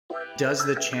Does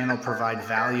the channel provide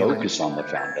value? Focus on the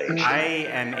foundation. I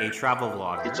am a travel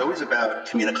vlogger. It's always about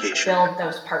communication. Build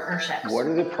those partnerships. What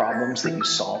are the problems that you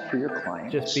solve for your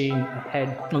clients? Just being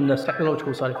ahead on the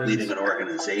technological side of things. Leading an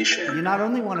organization. You not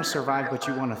only want to survive, but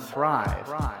you want to thrive.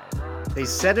 They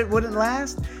said it wouldn't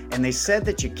last, and they said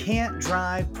that you can't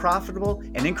drive profitable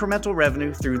and incremental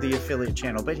revenue through the affiliate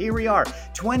channel. But here we are,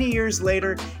 20 years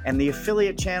later, and the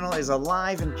affiliate channel is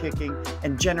alive and kicking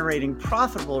and generating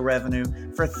profitable revenue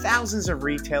for thousands of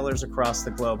retailers across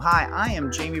the globe. Hi, I am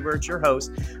Jamie Birch, your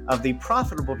host of the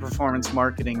Profitable Performance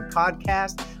Marketing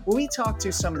Podcast, where we talk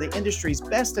to some of the industry's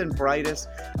best and brightest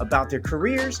about their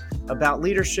careers, about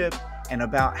leadership, and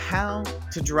about how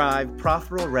to drive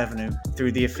profitable revenue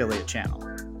through the affiliate channel.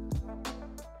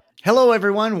 Hello,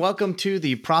 everyone. Welcome to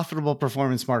the Profitable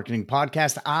Performance Marketing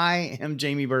Podcast. I am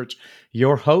Jamie Birch,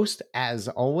 your host, as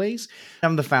always.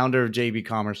 I'm the founder of JB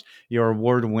Commerce, your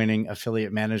award-winning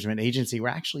affiliate management agency. We're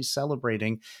actually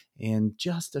celebrating in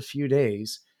just a few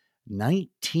days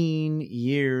 19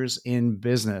 years in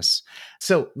business.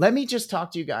 So let me just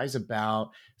talk to you guys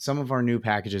about some of our new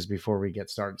packages before we get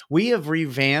started. We have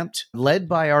revamped, led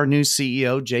by our new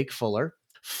CEO, Jake Fuller,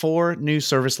 4 new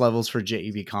service levels for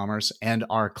JEB Commerce and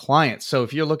our clients. So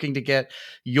if you're looking to get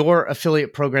your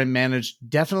affiliate program managed,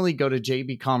 definitely go to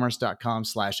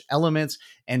jbcommerce.com/elements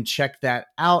and check that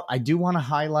out. I do want to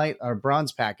highlight our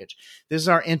bronze package. This is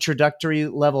our introductory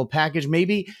level package.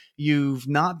 Maybe you've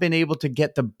not been able to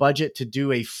get the budget to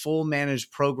do a full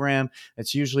managed program.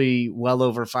 That's usually well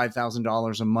over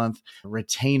 $5,000 a month,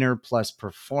 retainer plus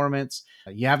performance.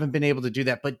 You haven't been able to do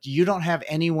that, but you don't have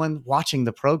anyone watching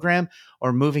the program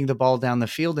or moving the ball down the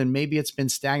field, and maybe it's been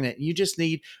stagnant. You just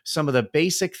need some of the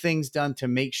basic things done to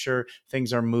make sure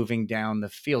things are moving down the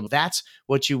field. That's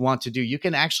what you want to do. You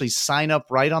can actually sign up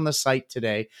right on the site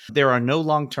today. There are no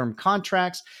long-term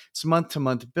contracts. It's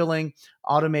month-to-month billing,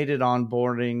 automated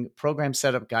onboarding, program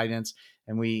setup guidance,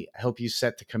 and we help you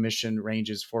set the commission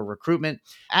ranges for recruitment.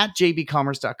 At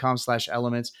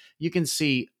jbcommerce.com/elements, you can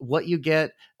see what you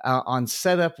get on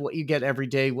setup, what you get every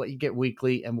day, what you get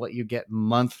weekly, and what you get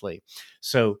monthly.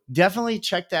 So definitely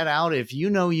check that out if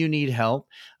you know you need help,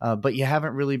 but you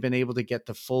haven't really been able to get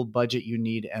the full budget you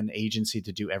need an agency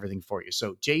to do everything for you.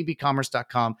 So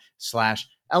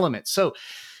jbcommerce.com/elements. So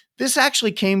this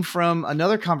actually came from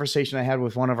another conversation I had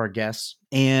with one of our guests,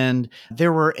 and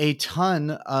there were a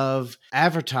ton of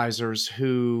advertisers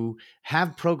who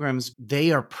have programs.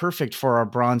 They are perfect for our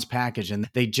bronze package, and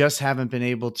they just haven't been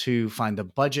able to find the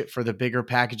budget for the bigger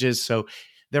packages. So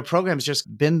their program's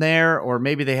just been there, or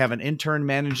maybe they have an intern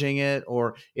managing it,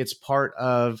 or it's part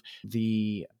of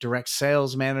the direct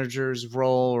sales manager's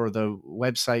role or the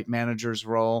website manager's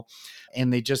role,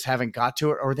 and they just haven't got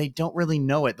to it, or they don't really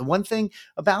know it. The one thing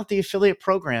about the affiliate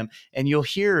program, and you'll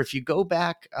hear if you go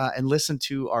back and listen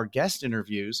to our guest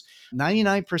interviews,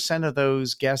 99% of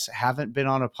those guests haven't been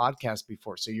on a podcast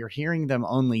before. So you're hearing them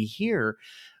only here.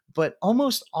 But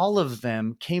almost all of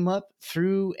them came up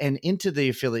through and into the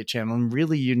affiliate channel in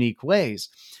really unique ways.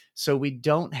 So we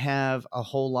don't have a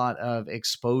whole lot of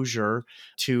exposure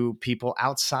to people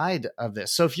outside of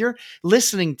this. So if you're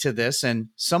listening to this and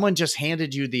someone just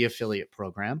handed you the affiliate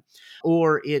program,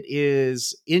 or it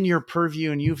is in your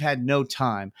purview and you've had no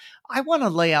time, I want to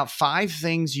lay out 5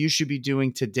 things you should be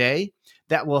doing today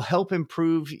that will help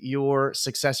improve your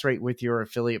success rate with your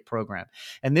affiliate program.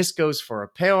 And this goes for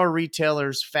apparel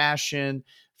retailers, fashion,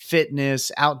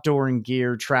 fitness, outdoor and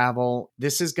gear, travel.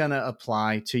 This is going to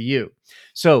apply to you.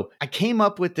 So I came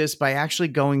up with this by actually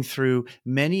going through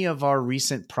many of our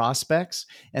recent prospects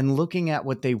and looking at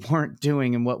what they weren't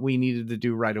doing and what we needed to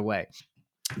do right away.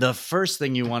 The first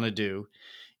thing you want to do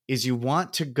is you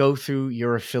want to go through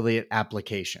your affiliate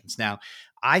applications. Now,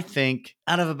 I think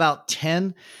out of about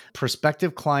 10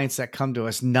 prospective clients that come to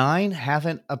us, 9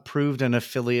 haven't approved an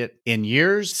affiliate in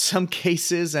years, some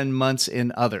cases, and months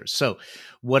in others. So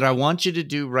what I want you to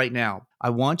do right now,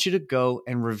 I want you to go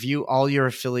and review all your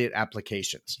affiliate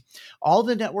applications. All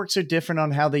the networks are different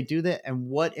on how they do that and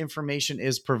what information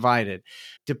is provided.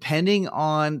 Depending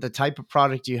on the type of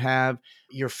product you have,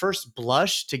 your first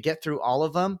blush to get through all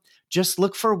of them, just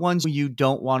look for ones you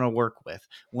don't want to work with.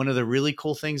 One of the really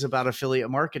cool things about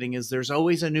affiliate marketing is there's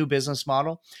always a new business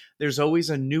model. There's always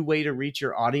a new way to reach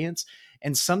your audience.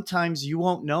 And sometimes you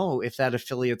won't know if that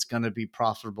affiliate's going to be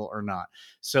profitable or not.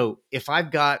 So if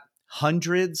I've got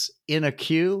hundreds in a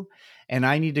queue and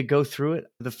I need to go through it,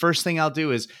 the first thing I'll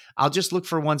do is I'll just look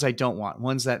for ones I don't want,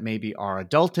 ones that maybe are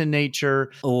adult in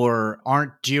nature or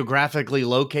aren't geographically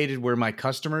located where my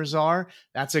customers are.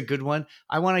 That's a good one.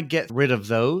 I want to get rid of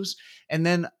those. And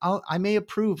then I may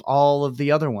approve all of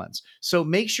the other ones. So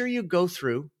make sure you go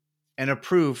through and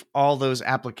approve all those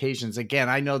applications. Again,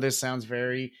 I know this sounds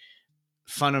very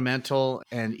fundamental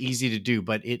and easy to do,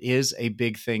 but it is a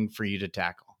big thing for you to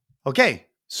tackle. Okay,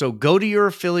 so go to your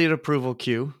affiliate approval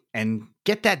queue and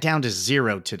get that down to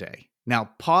 0 today.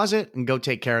 Now pause it and go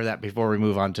take care of that before we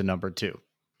move on to number 2.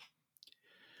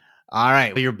 All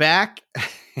right, you're back.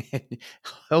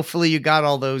 Hopefully you got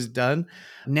all those done.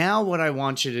 Now what I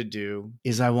want you to do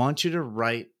is I want you to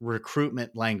write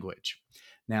recruitment language.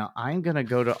 Now I'm going to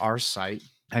go to our site.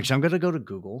 Actually, I'm going to go to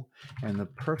Google and the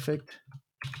perfect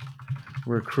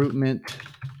recruitment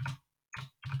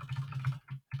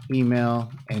email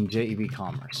and JEB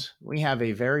Commerce. We have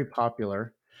a very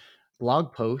popular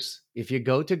blog post. If you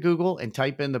go to Google and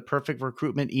type in the perfect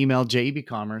recruitment email JEB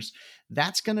Commerce,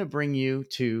 that's going to bring you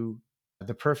to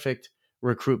the perfect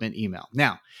recruitment email.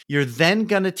 Now, you're then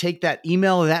going to take that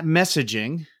email, that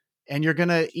messaging, and you're going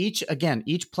to each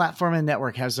platform and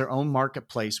network has their own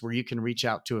marketplace where you can reach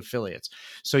out to affiliates.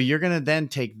 So you're going to then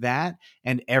take that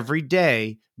and every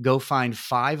day go find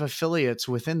 5 affiliates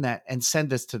within that and send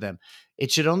this to them.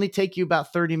 It should only take you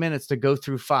about 30 minutes to go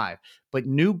through 5, but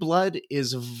new blood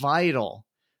is vital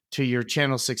to your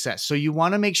channel success. So you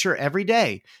want to make sure every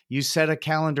day you set a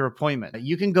calendar appointment.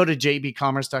 You can go to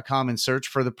jebcommerce.com and search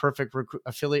for the perfect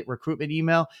affiliate recruitment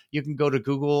email. You can go to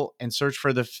Google and search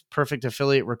for the perfect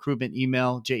affiliate recruitment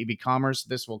email, JEB Commerce.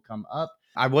 This will come up.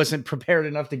 I wasn't prepared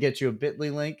enough to get you a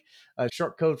bit.ly link, a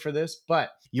short code for this,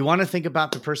 but you want to think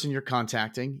about the person you're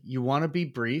contacting. You want to be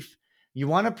brief. You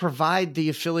want to provide the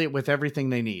affiliate with everything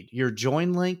they need: your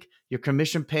join link, your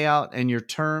commission payout, and your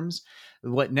terms,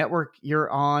 what network you're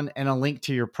on, and a link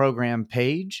to your program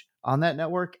page on that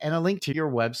network, and a link to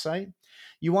your website.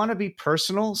 You want to be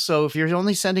personal. So if you're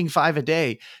only sending 5 a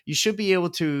day, you should be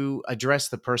able to address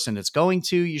the person it's going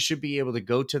to. You should be able to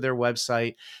go to their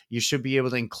website. You should be able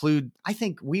to include, I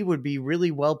think we would be really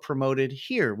well promoted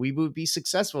here. We would be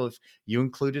successful if you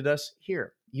included us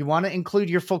here. You want to include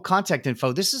your full contact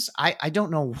info. This is, I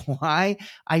don't know why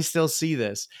I still see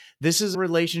this. This is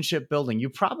relationship building. You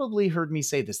probably heard me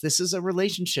say this. This is a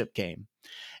relationship game.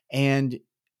 And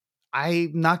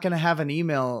I'm not going to have an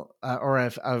email or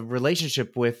a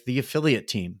relationship with the affiliate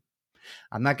team.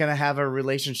 I'm not going to have a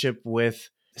relationship with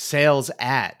sales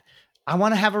at. I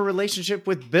want to have a relationship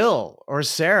with Bill or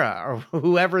Sarah or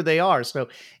whoever they are. So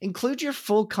include your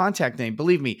full contact name.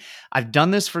 Believe me, I've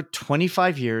done this for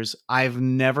 25 years. I've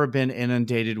never been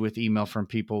inundated with email from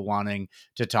people wanting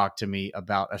to talk to me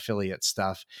about affiliate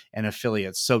stuff and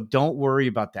affiliates. So don't worry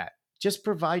about that. Just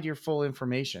provide your full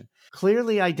information.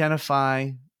 Clearly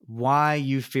identify why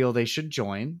you feel they should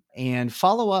join and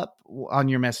follow up on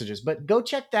your messages, but go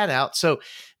check that out. So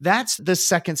that's the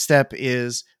second step,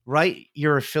 is write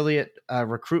your affiliate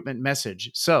recruitment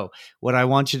message. So what I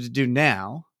want you to do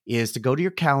now is to go to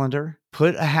your calendar,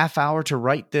 put a half hour to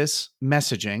write this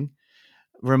messaging,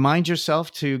 remind yourself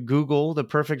to Google the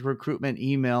perfect recruitment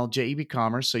email, JEB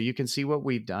Commerce, so you can see what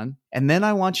we've done. And then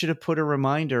I want you to put a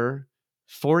reminder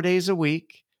 4 days a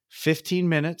week, 15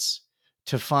 minutes,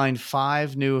 to find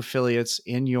 5 new affiliates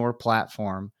in your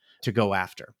platform to go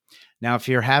after. Now, if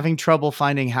you're having trouble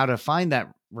finding how to find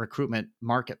that recruitment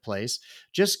marketplace,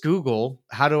 just Google,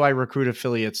 how do I recruit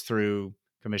affiliates through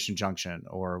Commission Junction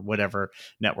or whatever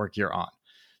network you're on.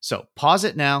 So pause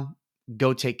it now,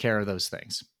 go take care of those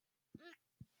things.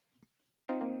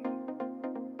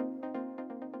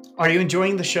 Are you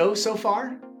enjoying the show so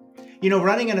far? You know,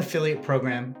 running an affiliate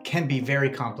program can be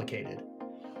very complicated.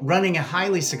 Running a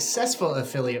highly successful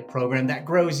affiliate program that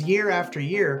grows year after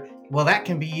year, well, that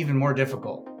can be even more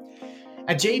difficult.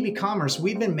 At JEB Commerce,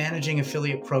 we've been managing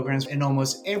affiliate programs in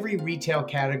almost every retail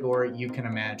category you can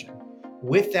imagine.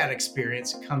 With that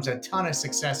experience comes a ton of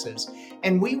successes,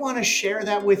 and we want to share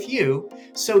that with you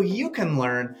so you can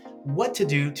learn what to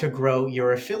do to grow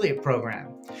your affiliate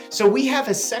program. So we have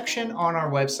a section on our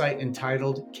website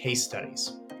entitled Case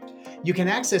Studies. You can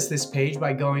access this page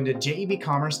by going to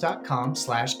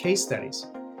jebcommerce.com/case studies.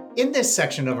 In this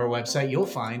section of our website, you'll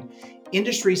find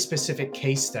industry-specific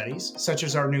case studies, such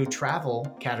as our new travel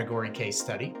category case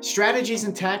study, strategies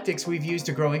and tactics we've used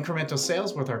to grow incremental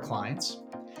sales with our clients,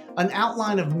 an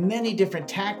outline of many different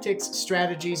tactics,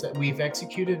 strategies that we've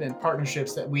executed, and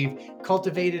partnerships that we've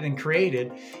cultivated and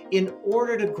created in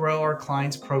order to grow our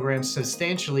clients' programs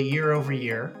substantially year over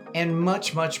year, and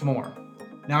much, much more.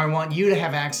 Now, I want you to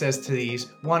have access to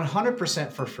these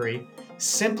 100% for free,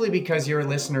 simply because you're a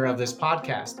listener of this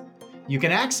podcast. You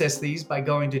can access these by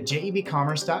going to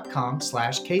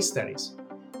jebcommerce.com/case studies.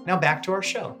 Now back to our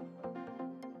show.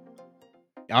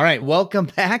 All right, welcome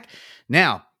back.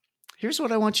 Now, here's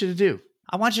what I want you to do.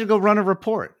 I want you to go run a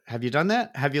report. Have you done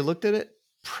that? Have you looked at it?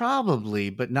 Probably,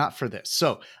 but not for this.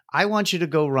 So I want you to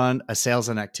go run a sales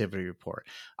and activity report.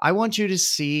 I want you to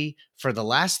see for the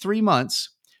last 3 months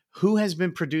who has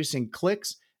been producing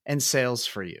clicks and sales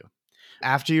for you.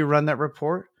 After you run that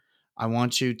report, I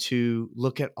want you to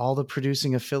look at all the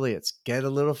producing affiliates, get a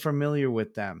little familiar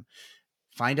with them,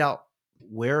 find out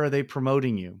where are they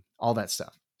promoting you, all that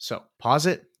stuff. So pause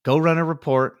it, go run a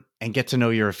report, and get to know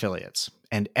your affiliates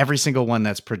and every single one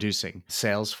that's producing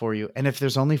sales for you. And if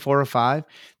there's only 4 or 5,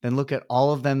 then look at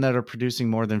all of them that are producing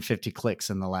more than 50 clicks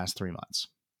in the last 3 months.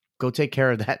 Go take care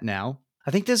of that now.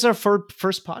 I think this is our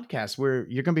first podcast where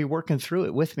you're going to be working through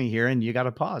it with me here, and you got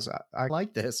to pause. I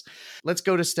like this. Let's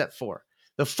go to step 4.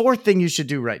 The 4th thing you should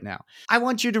do right now. I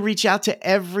want you to reach out to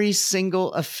every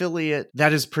single affiliate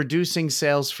that is producing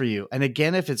sales for you. And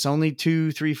again, if it's only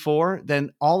 2, 3, 4,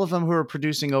 then all of them who are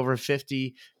producing over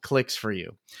 50 clicks for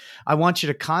you. I want you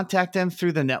to contact them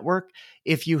through the network.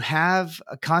 If you have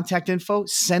a contact info,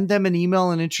 send them an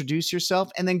email and introduce yourself,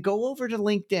 and then go over to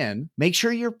LinkedIn. Make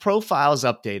sure your profile is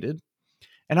updated.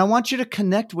 And I want you to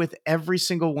connect with every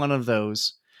single one of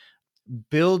those.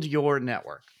 Build your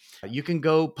network. You can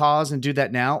go pause and do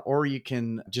that now, or you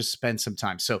can just spend some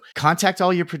time. So contact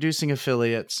all your producing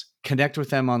affiliates, connect with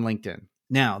them on LinkedIn.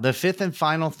 Now, the 5th and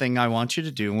final thing I want you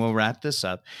to do, and we'll wrap this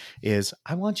up, is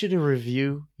I want you to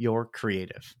review your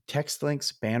creative. Text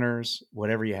links, banners,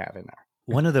 whatever you have in there.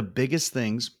 One of the biggest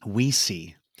things we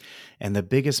see and the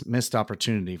biggest missed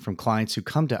opportunity from clients who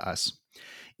come to us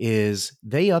is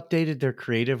they updated their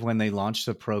creative when they launched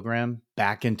the program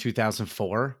back in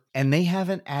 2004, and they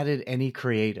haven't added any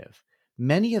creative.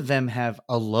 Many of them have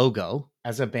a logo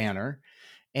as a banner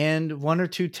and 1 or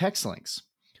 2 text links.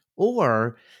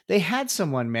 Or they had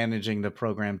someone managing the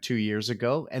program 2 years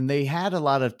ago, and they had a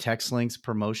lot of text links,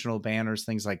 promotional banners,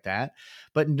 things like that,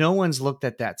 but no one's looked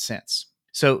at that since.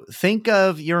 So think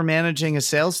of you're managing a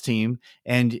sales team,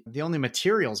 and the only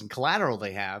materials and collateral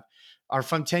they have are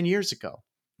from 10 years ago.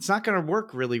 It's not going to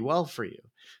work really well for you.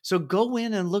 So go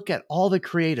in and look at all the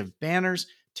creative banners,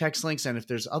 text links, and if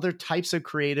there's other types of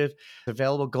creative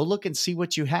available, go look and see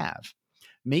what you have.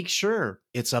 Make sure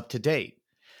it's up to date.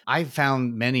 I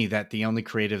found many that the only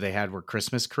creative they had were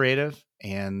Christmas creative,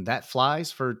 and that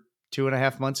flies for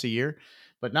 2.5 months a year,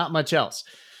 but not much else.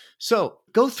 So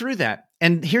go through that.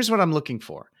 And here's what I'm looking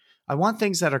for. I want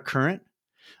things that are current.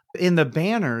 In the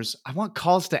banners, I want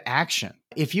calls to action.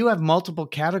 If you have multiple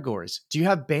categories, do you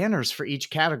have banners for each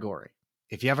category?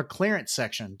 If you have a clearance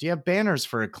section, do you have banners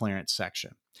for a clearance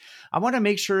section? I want to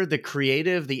make sure the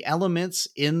creative, the elements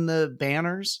in the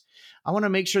banners, I want to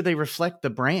make sure they reflect the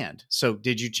brand. So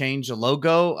did you change the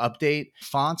logo, update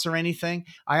fonts or anything?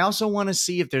 I also want to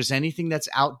see if there's anything that's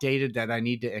outdated that I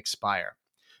need to expire.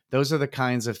 Those are the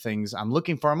kinds of things I'm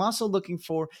looking for. I'm also looking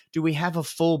for, do we have a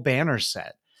full banner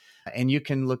set? And you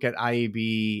can look at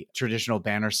IAB traditional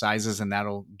banner sizes, and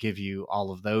that'll give you all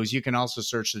of those. You can also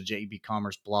search the JB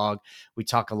Commerce blog. We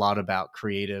talk a lot about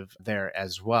creative there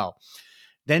as well.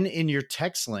 Then in your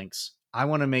text links, I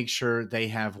want to make sure they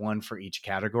have one for each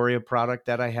category of product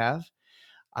that I have.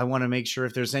 I want to make sure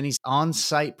if there's any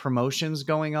on-site promotions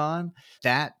going on,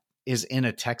 that is in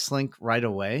a text link right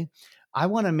away. I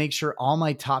want to make sure all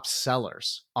my top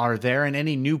sellers are there, and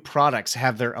any new products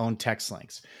have their own text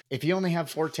links. If you only have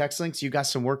 4 text links, you got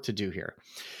some work to do here.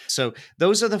 So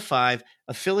those are the 5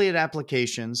 affiliate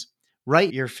applications.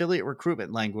 Write your affiliate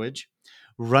recruitment language,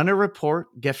 run a report,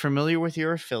 get familiar with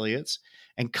your affiliates,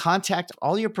 and contact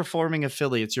all your performing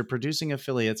affiliates, your producing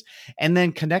affiliates, and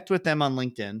then connect with them on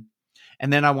LinkedIn.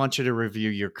 And then I want you to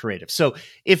review your creative. So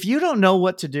if you don't know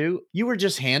what to do, you were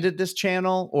just handed this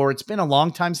channel, or it's been a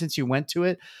long time since you went to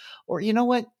it, or you know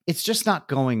what, it's just not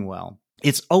going well.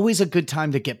 It's always a good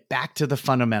time to get back to the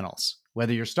fundamentals,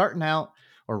 whether you're starting out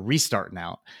or restarting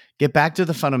out. Get back to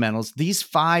the fundamentals. These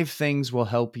 5 things will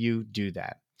help you do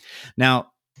that.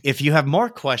 Now, if you have more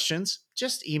questions,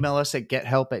 just email us at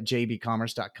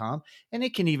gethelp@jbcommerce.com, and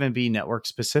it can even be network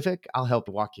specific. I'll help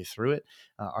walk you through it.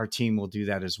 Our team will do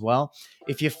that as well.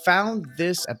 If you found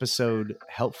this episode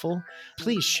helpful,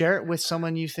 please share it with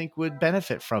someone you think would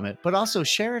benefit from it, but also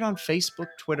share it on Facebook,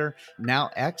 Twitter,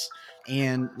 now X,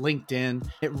 and LinkedIn.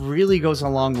 It really goes a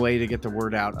long way to get the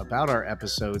word out about our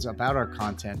episodes, about our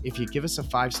content. If you give us a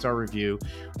 5-star review,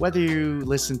 whether you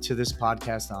listen to this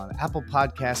podcast on Apple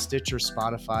Podcasts, Stitcher,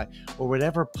 Spotify, or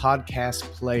whatever podcast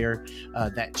player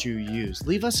that you use,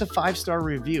 leave us a 5-star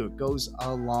review. It goes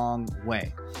a long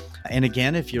way. And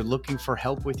again, if you're looking for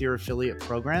help with your affiliate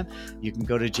program, you can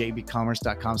go to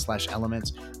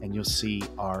jbcommerce.com/elements and you'll see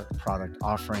our product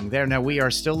offering there. Now, we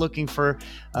are still looking for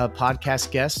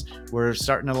podcast guests. We're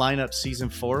starting to line up season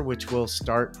 4, which will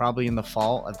start probably in the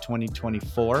fall of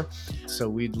 2024. So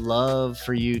we'd love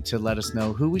for you to let us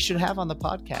know who we should have on the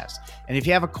podcast. And if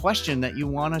you have a question that you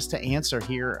want us to answer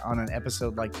here on an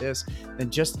episode like this, then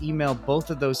just email both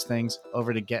of those things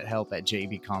over to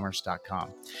gethelp@jbcommerce.com.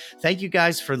 Thank you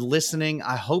guys for listening.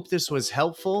 I hope this was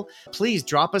helpful. Please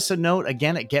drop us a note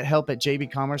again at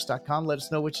gethelp@jbcommerce.com. Let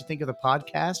us know what you think of the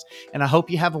podcast. And I hope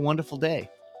you have a wonderful day.